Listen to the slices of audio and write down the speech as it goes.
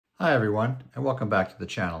Hi everyone, and welcome back to the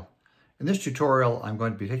channel. In this tutorial, I'm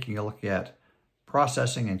going to be taking a look at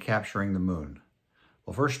processing and capturing the moon.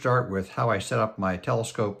 We'll first start with how I set up my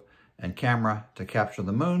telescope and camera to capture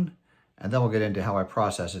the moon, and then we'll get into how I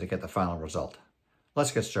process it to get the final result.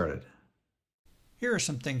 Let's get started. Here are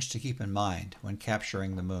some things to keep in mind when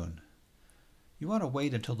capturing the moon. You want to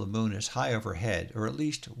wait until the moon is high overhead, or at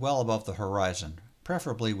least well above the horizon,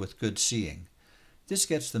 preferably with good seeing. This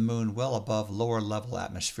gets the moon well above lower level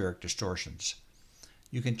atmospheric distortions.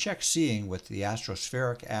 You can check seeing with the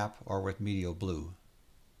Astrospheric app or with Medio Blue.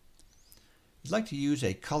 You'd like to use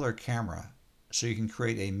a color camera so you can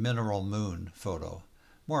create a mineral moon photo.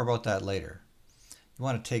 More about that later. You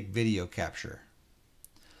want to take video capture.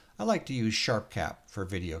 I like to use Sharpcap for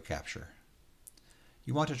video capture.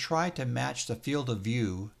 You want to try to match the field of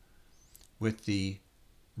view with the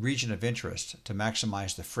region of interest to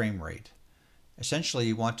maximize the frame rate. Essentially,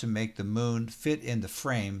 you want to make the moon fit in the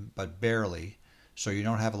frame, but barely, so you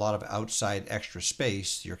don't have a lot of outside extra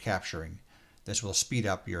space you're capturing. This will speed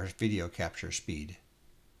up your video capture speed.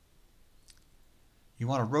 You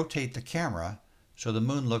want to rotate the camera so the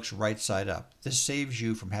moon looks right side up. This saves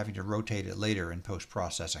you from having to rotate it later in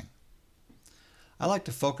post-processing. I like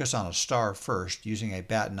to focus on a star first using a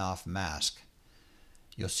batten-off mask.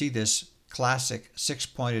 You'll see this classic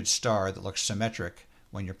six-pointed star that looks symmetric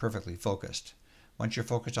when you're perfectly focused. Once you're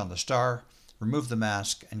focused on the star, remove the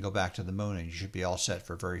mask and go back to the moon and you should be all set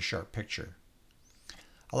for a very sharp picture.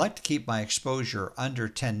 I like to keep my exposure under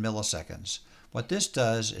 10 milliseconds. What this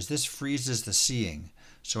does is this freezes the seeing,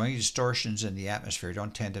 so any distortions in the atmosphere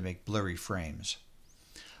don't tend to make blurry frames.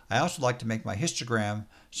 I also like to make my histogram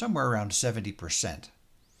somewhere around 70%,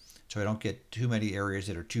 so I don't get too many areas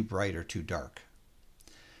that are too bright or too dark.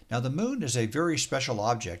 Now the moon is a very special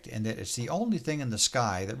object in that it's the only thing in the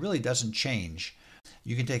sky that really doesn't change.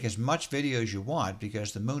 You can take as much video as you want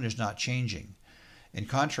because the moon is not changing. In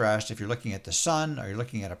contrast, if you're looking at the sun or you're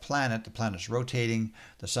looking at a planet, the planet's rotating,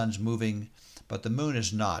 the sun's moving, but the moon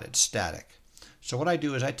is not, it's static. So what I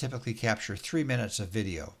do is I typically capture 3 minutes of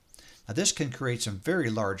video. Now this can create some very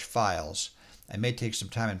large files and may take some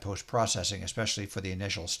time in post-processing, especially for the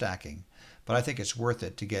initial stacking, but I think it's worth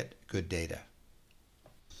it to get good data.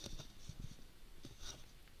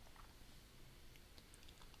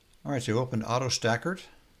 All right, so open AutoStacker.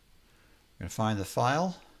 I'm going to find the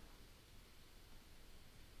file.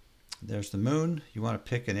 There's the moon. You want to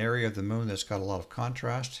pick an area of the moon that's got a lot of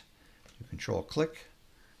contrast. You Control-click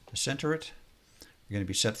to center it. You're going to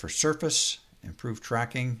be set for surface, improve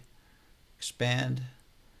tracking, expand,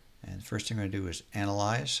 and the first thing I'm going to do is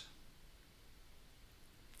analyze.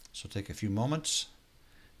 This will take a few moments.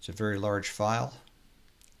 It's a very large file.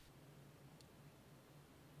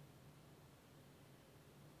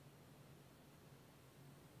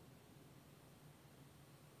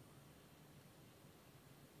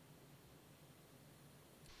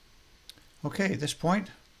 Okay, at this point,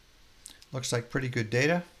 looks like pretty good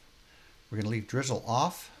data. We're going to leave drizzle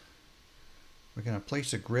off. We're going to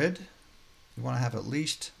place a grid. We want to have at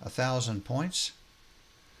least 1,000 points.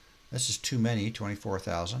 This is too many,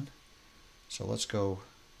 24,000. So let's go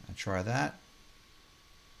and try that.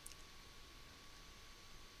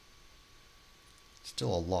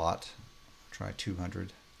 Still a lot. Try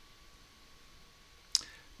 200.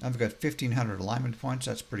 Now I've got 1,500 alignment points.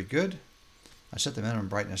 That's pretty good. I set the minimum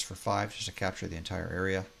brightness for 5 just to capture the entire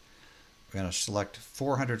area. We're going to select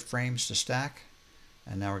 400 frames to stack,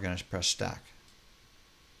 and now we're going to press stack.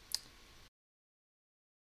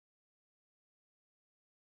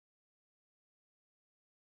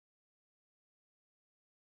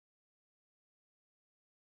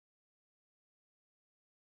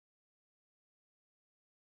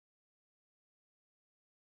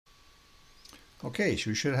 Okay,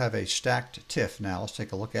 so we should have a stacked TIFF now. Let's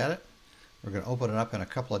take a look at it. We're going to open it up in a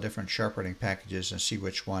couple of different sharpening packages and see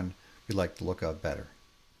which one we like the look of better.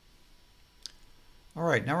 All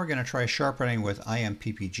right, now we're going to try sharpening with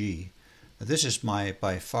IMPPG. This is my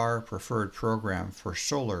by far preferred program for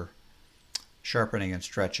solar sharpening and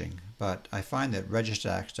stretching, but I find that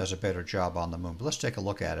Registax does a better job on the moon. But let's take a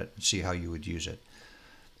look at it and see how you would use it.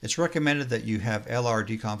 It's recommended that you have LR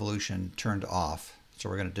deconvolution turned off, so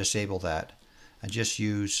we're going to disable that and just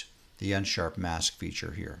use the unsharp mask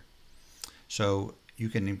feature here. So you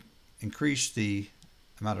can increase the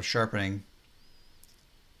amount of sharpening,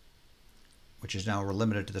 which is now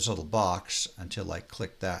limited to this little box, until I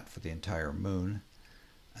click that for the entire moon,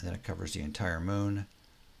 and then it covers the entire moon.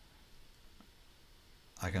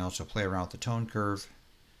 I can also play around with the tone curve.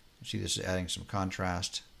 You see this is adding some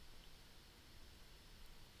contrast.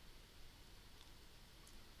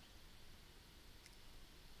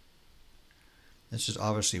 This is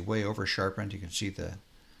obviously way over sharpened. You can see the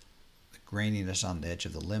graininess on the edge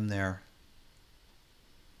of the limb there.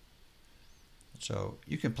 So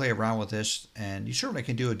you can play around with this, and you certainly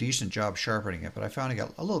can do a decent job sharpening it, but I found I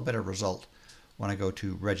got a little better result when I go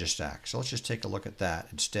to Registax. So let's just take a look at that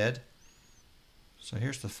instead. So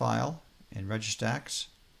here's the file in Registax.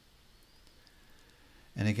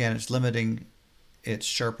 And again, it's limiting its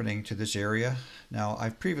sharpening to this area. Now,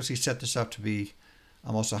 I've previously set this up to be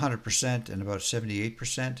almost 100% and about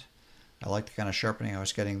 78%. I like the kind of sharpening I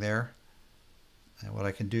was getting there. And what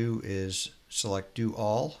I can do is select Do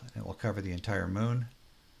All, and it will cover the entire moon.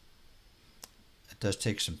 It does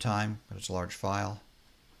take some time, but it's a large file.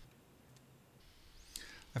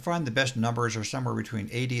 I find the best numbers are somewhere between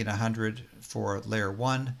 80 and 100 for layer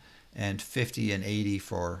 1 and 50 and 80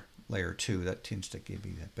 for layer 2. That tends to give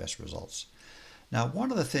me the best results. Now,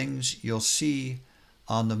 one of the things you'll see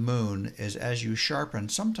on the moon is as you sharpen,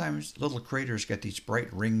 sometimes little craters get these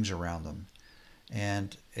bright rings around them.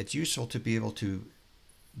 And it's useful to be able to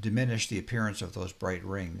diminish the appearance of those bright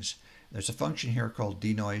rings. There's a function here called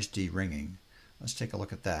denoise deringing. Let's take a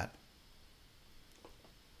look at that.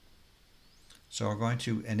 So we're going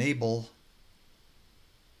to enable,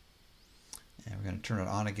 and we're going to turn it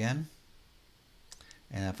on again.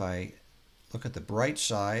 And if I look at the bright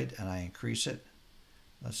side and I increase it,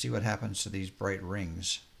 let's see what happens to these bright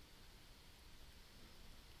rings.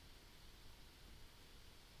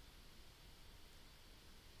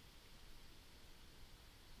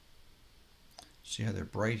 See how they're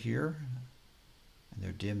bright here and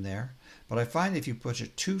they're dim there. But I find if you push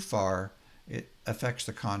it too far, it affects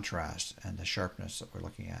the contrast and the sharpness that we're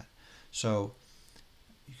looking at. So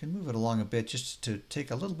you can move it along a bit just to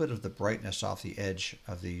take a little bit of the brightness off the edge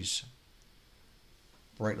of these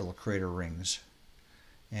bright little crater rings.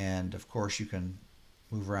 And of course you can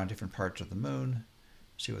move around different parts of the moon,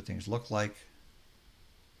 see what things look like.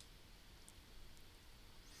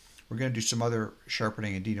 We're going to do some other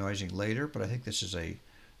sharpening and denoising later, but I think this is a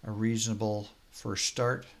reasonable first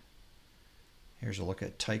start. Here's a look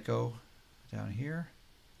at Tycho down here.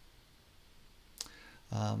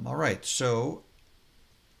 All right, so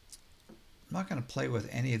I'm not going to play with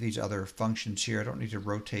any of these other functions here. I don't need to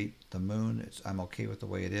rotate the moon. I'm okay with the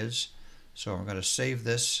way it is. So I'm going to save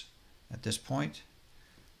this at this point,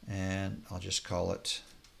 and I'll just call it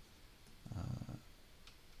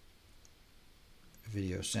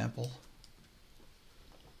video sample.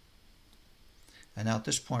 And now at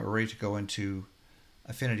this point we're ready to go into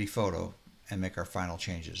Affinity Photo and make our final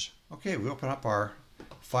changes. Okay, we open up our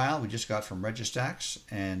file we just got from Registax,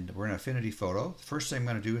 and we're in Affinity Photo. The first thing I'm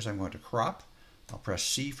going to do is I'm going to crop. I'll press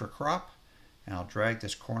C for crop, and I'll drag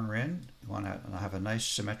this corner in. You want to have a nice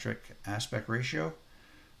symmetric aspect ratio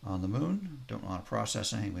on the moon. Don't want to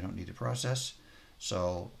process anything we don't need to process,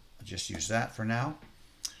 so I'll just use that for now.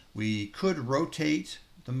 We could rotate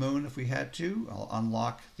the moon if we had to. I'll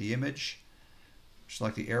unlock the image,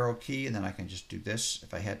 select the arrow key, and then I can just do this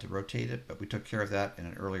if I had to rotate it, but we took care of that in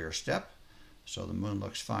an earlier step. So the moon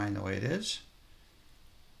looks fine the way it is.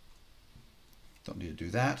 Don't need to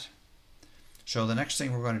do that. So the next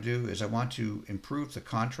thing we're going to do is I want to improve the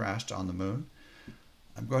contrast on the moon.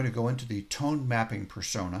 I'm going to go into the tone mapping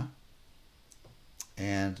persona,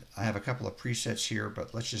 and I have a couple of presets here,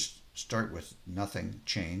 but let's just start with nothing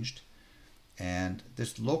changed. And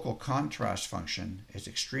this local contrast function is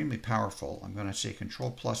extremely powerful. I'm going to say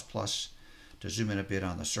Control++ to zoom in a bit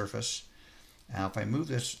on the surface. Now if I move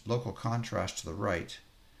this local contrast to the right,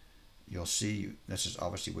 you'll see this is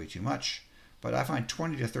obviously way too much, but I find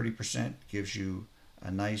 20 to 30% gives you a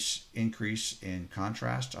nice increase in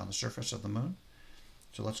contrast on the surface of the moon.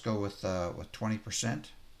 So let's go with 20%.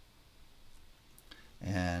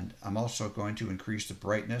 And I'm also going to increase the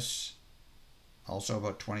brightness, also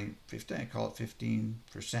about 15, I call it 15%,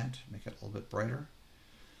 make it a little bit brighter.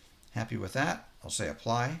 Happy with that. I'll say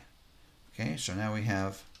apply. Okay, so now we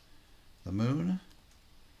have the moon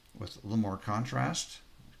with a little more contrast.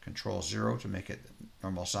 Control 0 to make it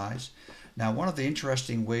normal size. Now, one of the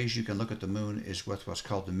interesting ways you can look at the moon is with what's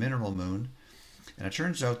called the mineral moon. And it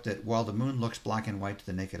turns out that while the moon looks black and white to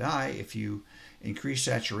the naked eye, if you increase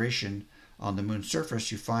saturation on the moon's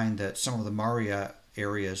surface, you find that some of the Maria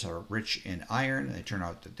areas are rich in iron, and they turn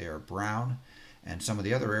out that they are brown. And some of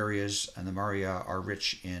the other areas in the Maria are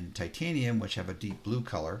rich in titanium, which have a deep blue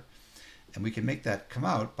color. And we can make that come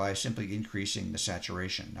out by simply increasing the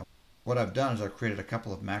saturation. Now, what I've done is I've created a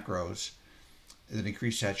couple of macros that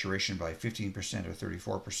increase saturation by 15%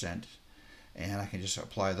 or 34%. And I can just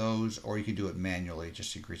apply those, or you can do it manually,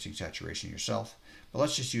 just increasing saturation yourself. But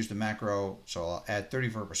let's just use the macro. So I'll add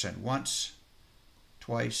 34% once,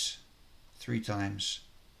 twice, 3 times,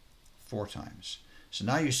 4 times. So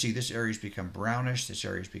now you see this area's become brownish, this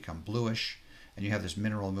area's become bluish, and you have this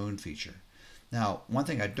mineral moon feature. Now, one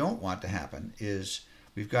thing I don't want to happen is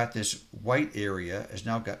we've got this white area has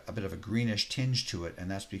now got a bit of a greenish tinge to it, and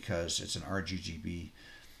that's because it's an RGB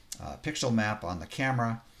pixel map on the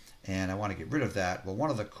camera, and I want to get rid of that. Well, one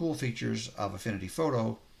of the cool features of Affinity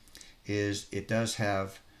Photo is it does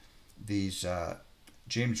have these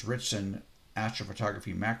James Ritson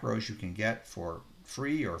astrophotography macros you can get for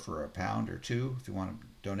free or for £1 or £2 if you want to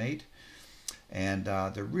donate. And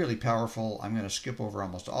they're really powerful. I'm going to skip over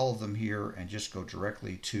almost all of them here and just go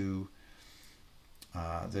directly to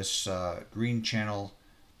this green channel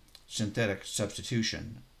synthetic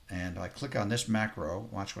substitution. And I click on this macro.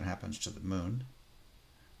 Watch what happens to the moon.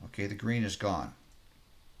 Okay, the green is gone.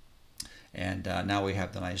 And now we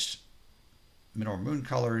have the nice mineral moon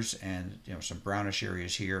colors and some brownish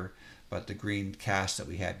areas here, but the green cast that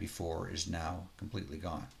we had before is now completely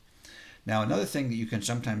gone. Now, another thing that you can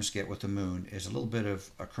sometimes get with the moon is a little bit of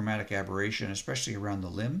a chromatic aberration, especially around the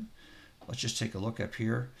limb. Let's just take a look up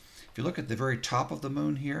here. If you look at the very top of the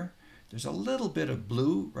moon here, there's a little bit of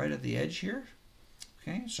blue right at the edge here.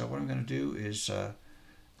 Okay, so what I'm going to do is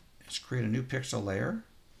create a new pixel layer,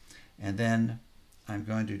 and then I'm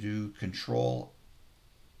going to do Control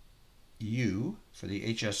U for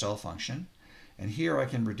the HSL function, and here I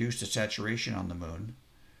can reduce the saturation on the moon,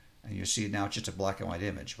 and you see now it's just a black and white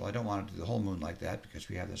image. Well, I don't want to do the whole moon like that because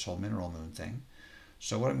we have this whole mineral moon thing.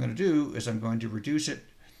 So what I'm going to do is I'm going to reduce it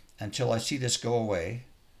until I see this go away,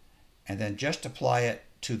 and then just apply it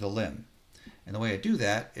to the limb. And the way I do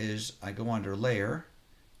that is I go under Layer,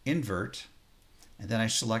 Invert, and then I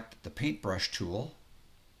select the Paintbrush tool,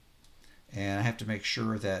 and I have to make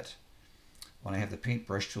sure that when I have the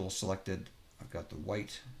paintbrush tool selected, I've got the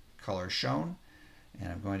white color shown,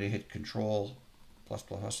 and I'm going to hit Control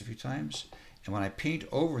plus a few times. And when I paint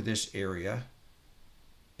over this area,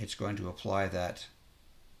 it's going to apply that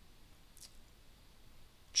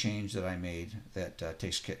change that I made that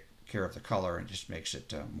takes care of the color and just makes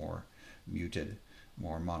it more muted,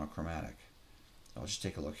 more monochromatic. I'll just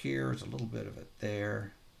take a look here. There's a little bit of it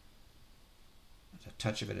there. There's a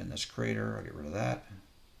touch of it in this crater. I'll get rid of that.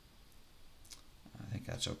 I think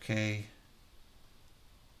that's okay.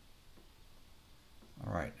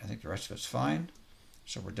 All right, I think the rest of it's fine.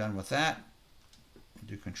 So we're done with that. We'll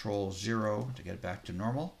do Control 0 to get it back to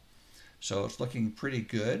normal. So it's looking pretty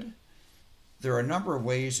good. There are a number of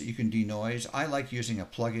ways that you can denoise. I like using a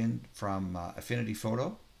plugin from Affinity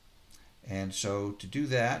Photo. And so to do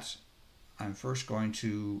that, I'm first going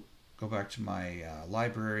to go back to my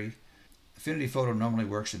library. Affinity Photo normally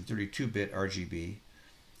works in 32-bit RGB,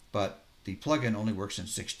 but the plugin only works in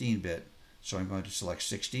 16-bit. So I'm going to select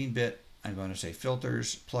 16-bit. I'm going to say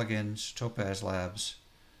Filters, Plugins, Topaz Labs,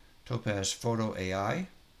 Topaz Photo AI.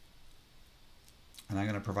 And I'm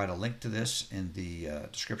going to provide a link to this in the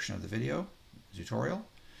description of the video tutorial.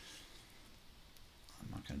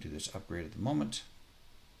 I'm not going to do this upgrade at the moment.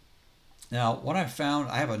 Now, what I've found,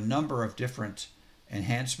 I have a number of different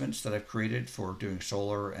enhancements that I've created for doing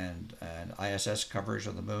solar and ISS coverage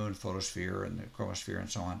of the moon, photosphere, and the chromosphere, and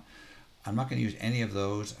so on. I'm not going to use any of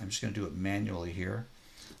those. I'm just going to do it manually here.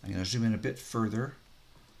 I'm going to zoom in a bit further.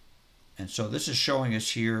 And so this is showing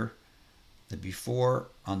us here the before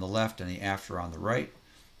on the left and the after on the right.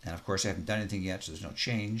 And of course, I haven't done anything yet, so there's no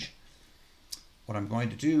change. What I'm going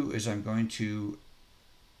to do is I'm going to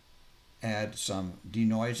add some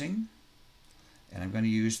denoising. And I'm going to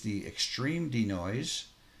use the extreme denoise,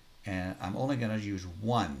 and I'm only going to use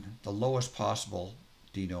one, the lowest possible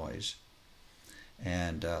denoise.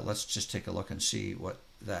 And let's just take a look and see what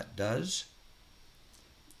that does.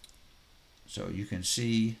 So you can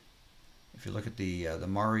see, if you look at the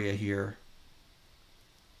Maria here,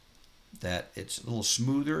 that it's a little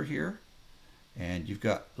smoother here, and you've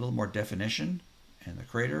got a little more definition in the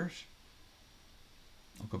craters.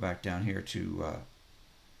 I'll go back down here to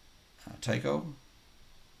Tycho.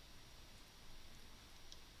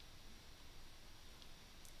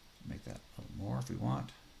 Make that a little more if we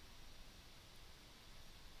want.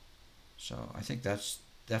 So I think that's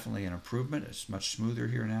definitely an improvement. It's much smoother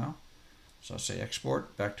here now. So I'll say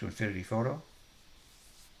export back to Affinity Photo.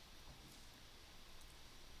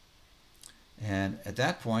 And at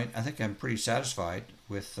that point, I think I'm pretty satisfied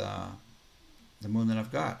with the moon that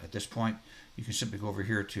I've got. At this point, you can simply go over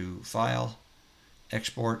here to File,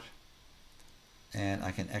 Export, and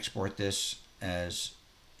I can export this as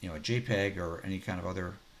a JPEG or any kind of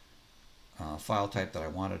other file type that I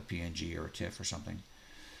wanted, PNG or TIFF or something,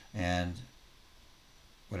 and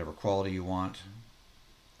whatever quality you want.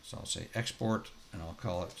 So I'll say export, and I'll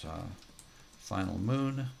call it Final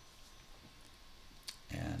Moon,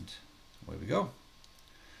 and away we go.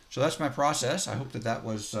 So that's my process. I hope that that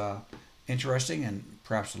was interesting and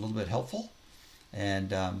perhaps a little bit helpful. And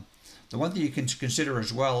the one thing you can consider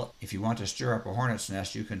as well, if you want to stir up a hornet's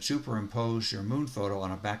nest, you can superimpose your moon photo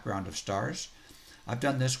on a background of stars. I've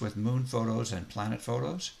done this with moon photos and planet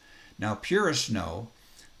photos. Now, purists know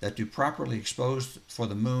that to properly expose for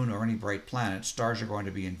the moon or any bright planet, stars are going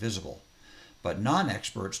to be invisible. But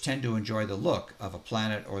non-experts tend to enjoy the look of a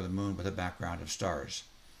planet or the moon with a background of stars.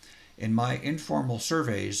 In my informal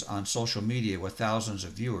surveys on social media with thousands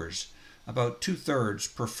of viewers, about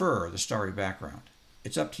 2/3 prefer the starry background.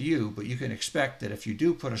 It's up to you, but you can expect that if you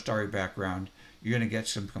do put a starry background, you're going to get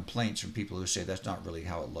some complaints from people who say that's not really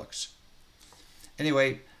how it looks.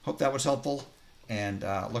 Anyway, hope that was helpful, and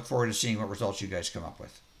look forward to seeing what results you guys come up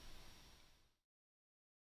with.